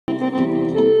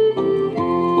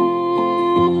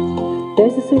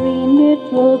There's a serene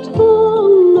little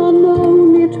town,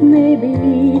 unknown it may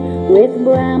be, with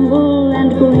bramble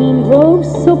and green groves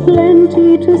so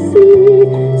plenty to see.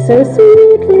 So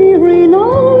sweetly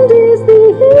renowned is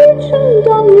the ancient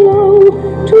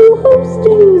Dunlow, to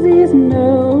hostings is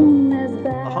known as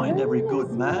that. Behind every good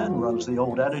man, runs the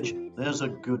old adage, there's a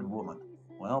good woman.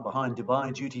 Well, behind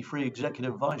Dubai Duty-Free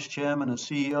Executive Vice Chairman and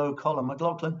CEO Colin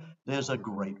McLoughlin, there's a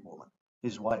great woman,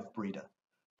 his wife Breeda.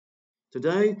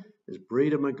 Today is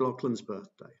Breeda McLaughlin's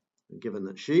birthday, and given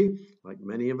that she, like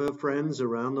many of her friends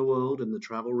around the world in the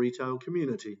travel retail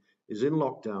community, is in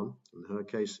lockdown, in her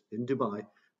case in Dubai,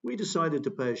 we decided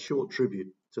to pay a short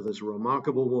tribute to this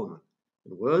remarkable woman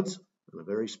in words and a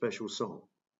very special song,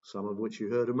 some of which you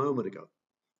heard a moment ago.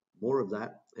 More of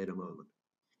that in a moment.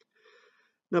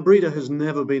 Now, Breeda has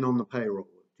never been on the payroll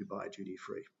of Dubai Duty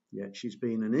Free, yet she's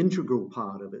been an integral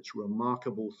part of its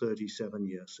remarkable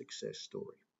 37-year success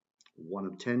story. One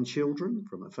of 10 children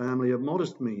from a family of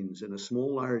modest means in a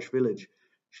small Irish village,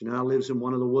 she now lives in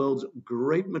one of the world's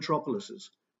great metropolises,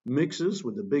 mixes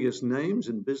with the biggest names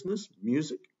in business,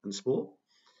 music and sport,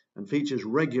 and features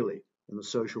regularly in the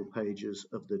social pages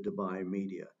of the Dubai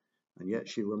media. And yet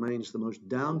she remains the most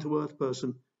down-to-earth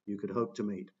person you could hope to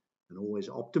meet, an always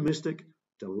optimistic,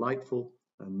 delightful,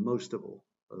 and most of all,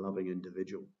 a loving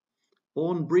individual.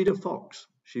 Born Breeda Fox,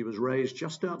 she was raised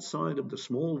just outside of the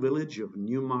small village of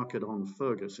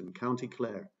Newmarket-on-Fergus in County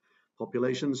Clare,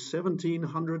 population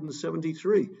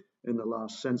 1,773 in the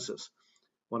last census.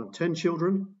 One of 10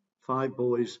 children, 5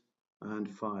 boys and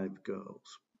 5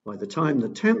 girls. By the time the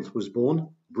 10th was born,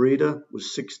 Breeda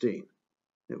was 16.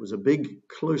 It was a big,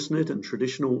 close-knit and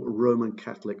traditional Roman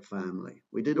Catholic family.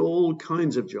 We did all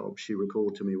kinds of jobs, she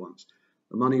recalled to me once.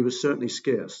 The money was certainly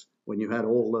scarce when you had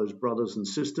all those brothers and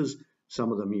sisters,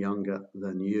 some of them younger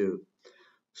than you.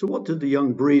 So what did the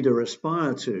young Breeda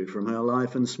aspire to from her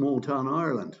life in small-town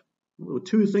Ireland? Well, there were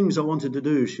 2 things I wanted to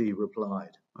do, she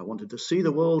replied. I wanted to see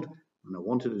the world, and I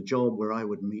wanted a job where I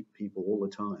would meet people all the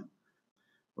time.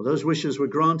 Well, those wishes were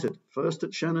granted, first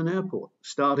at Shannon Airport,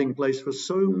 starting place for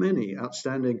so many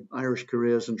outstanding Irish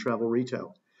careers in travel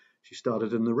retail. She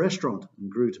started in the restaurant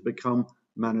and grew to become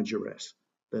manageress.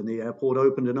 Then the airport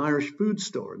opened an Irish food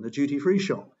store in the duty-free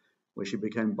shop, where she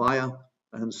became buyer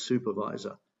and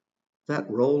supervisor. That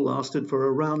role lasted for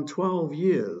around 12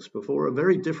 years before a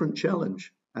very different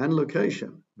challenge and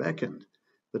location beckoned.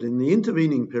 But in the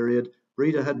intervening period,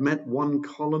 Breeda had met one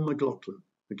Colin McLoughlin,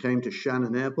 who came to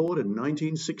Shannon Airport in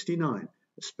 1969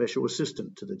 as special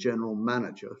assistant to the general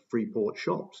manager of Freeport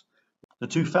Shops. The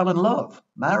 2 fell in love,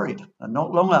 married, and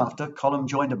not long after, Colin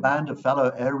joined a band of fellow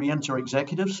Air Rientra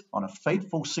executives on a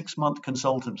fateful 6-month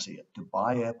consultancy at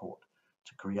Dubai Airport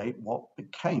to create what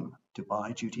became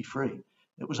Dubai Duty Free.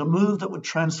 It was a move that would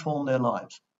transform their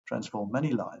lives, transform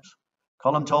many lives.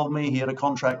 Colin told me he had a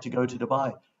contract to go to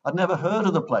Dubai. I'd never heard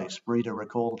of the place, Breeda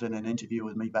recalled in an interview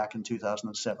with me back in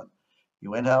 2007. He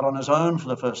went out on his own for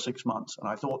the first 6 months, and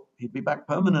I thought he'd be back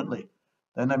permanently.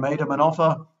 Then they made him an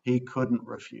offer he couldn't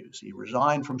refuse. He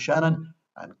resigned from Shannon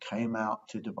and came out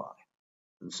to Dubai.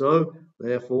 And so,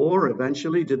 therefore,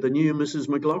 eventually did the new Mrs.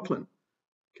 McLoughlin.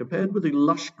 Compared with the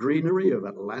lush greenery of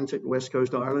Atlantic West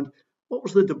Coast Ireland, what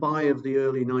was the Dubai of the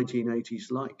early 1980s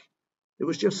like? It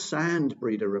was just sand,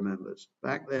 Breeda remembers.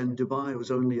 Back then, Dubai was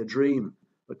only a dream.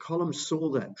 But Colin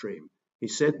saw that dream. He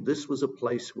said this was a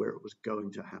place where it was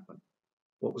going to happen.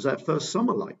 What was that first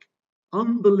summer like?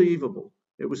 Unbelievable.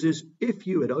 It was as if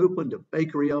you had opened a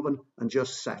bakery oven and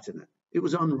just sat in it. It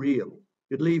was unreal.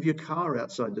 You'd leave your car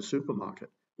outside the supermarket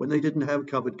when they didn't have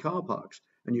covered car parks,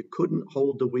 and you couldn't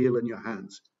hold the wheel in your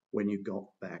hands when you got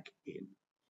back in.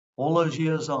 All those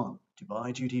years on,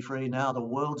 Dubai Duty Free, now the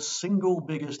world's single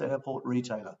biggest airport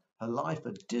retailer, her life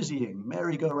a dizzying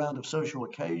merry-go-round of social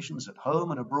occasions at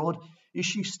home and abroad. Is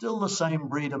she still the same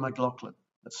Breeda McLoughlin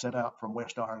that set out from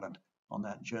West Ireland on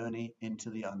that journey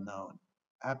into the unknown?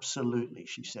 Absolutely,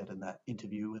 she said in that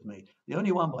interview with me. The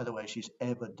only one, by the way, she's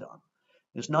ever done.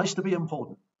 It's nice to be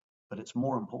important, but it's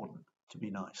more important to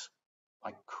be nice.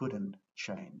 I couldn't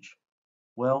change.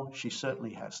 Well, she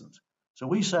certainly hasn't. So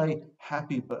we say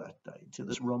happy birthday to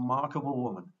this remarkable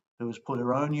woman who has put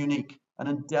her own unique and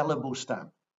indelible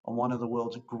stamp on one of the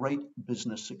world's great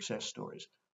business success stories.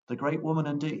 The great woman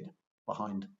indeed,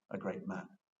 behind a great man.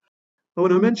 Oh,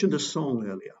 and I mentioned a song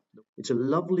earlier. It's a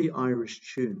lovely Irish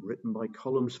tune written by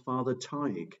Colin's father,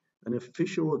 Tig, an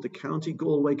official of the County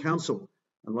Galway Council,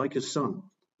 and like his son,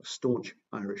 a staunch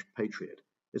Irish patriot.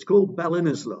 It's called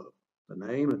Ballinasloe, the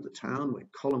name of the town where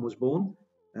Colin was born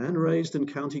and raised in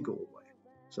County Galway.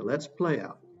 So let's play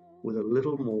out with a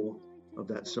little more of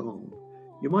that song.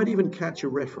 You might even catch a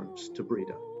reference to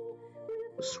Breeda.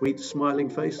 The sweet smiling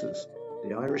faces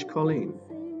the Irish Colleen,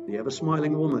 the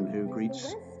ever-smiling woman who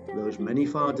greets those many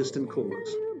far-distant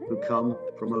callers who come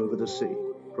from over the sea,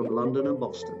 from London and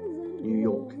Boston, New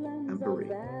York and Paris.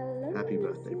 Happy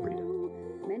birthday, Breeda.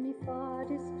 Many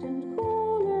far-distant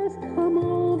callers come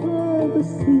over the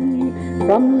sea,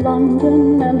 from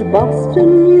London and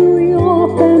Boston, New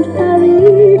York and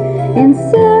Paris. In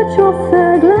search of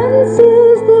fair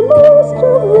glances, the most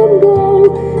of them go,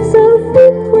 so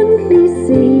frequently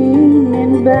seen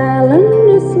in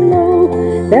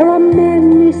Ballinasloe. There are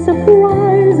many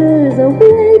surprises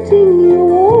awaiting you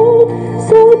all,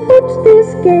 so put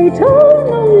this gate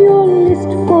on your list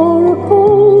for a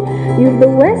call. You've the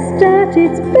West at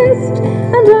its best,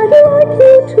 and I'd like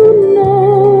you to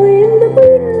know, in the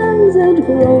greenlands and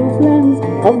grovelands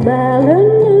of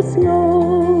Ballinasloe.